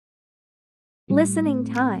Listening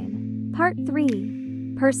time. Part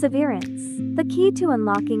 3. Perseverance. The key to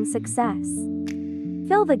unlocking success.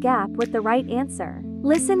 Fill the gap with the right answer.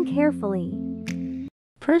 Listen carefully.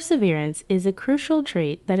 Perseverance is a crucial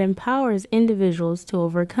trait that empowers individuals to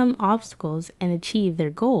overcome obstacles and achieve their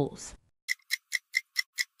goals.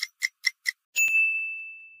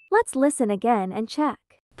 Let's listen again and check.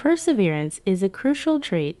 Perseverance is a crucial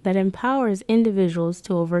trait that empowers individuals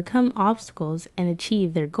to overcome obstacles and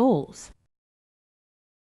achieve their goals.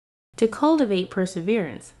 To cultivate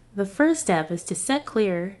perseverance, the first step is to set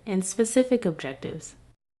clear and specific objectives.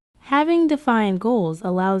 Having defined goals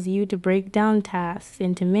allows you to break down tasks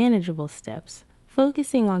into manageable steps,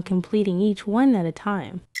 focusing on completing each one at a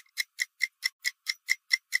time.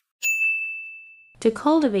 To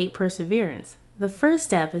cultivate perseverance, the first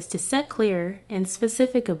step is to set clear and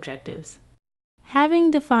specific objectives. Having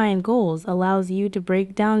defined goals allows you to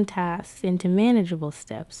break down tasks into manageable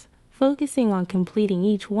steps, focusing on completing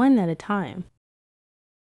each one at a time.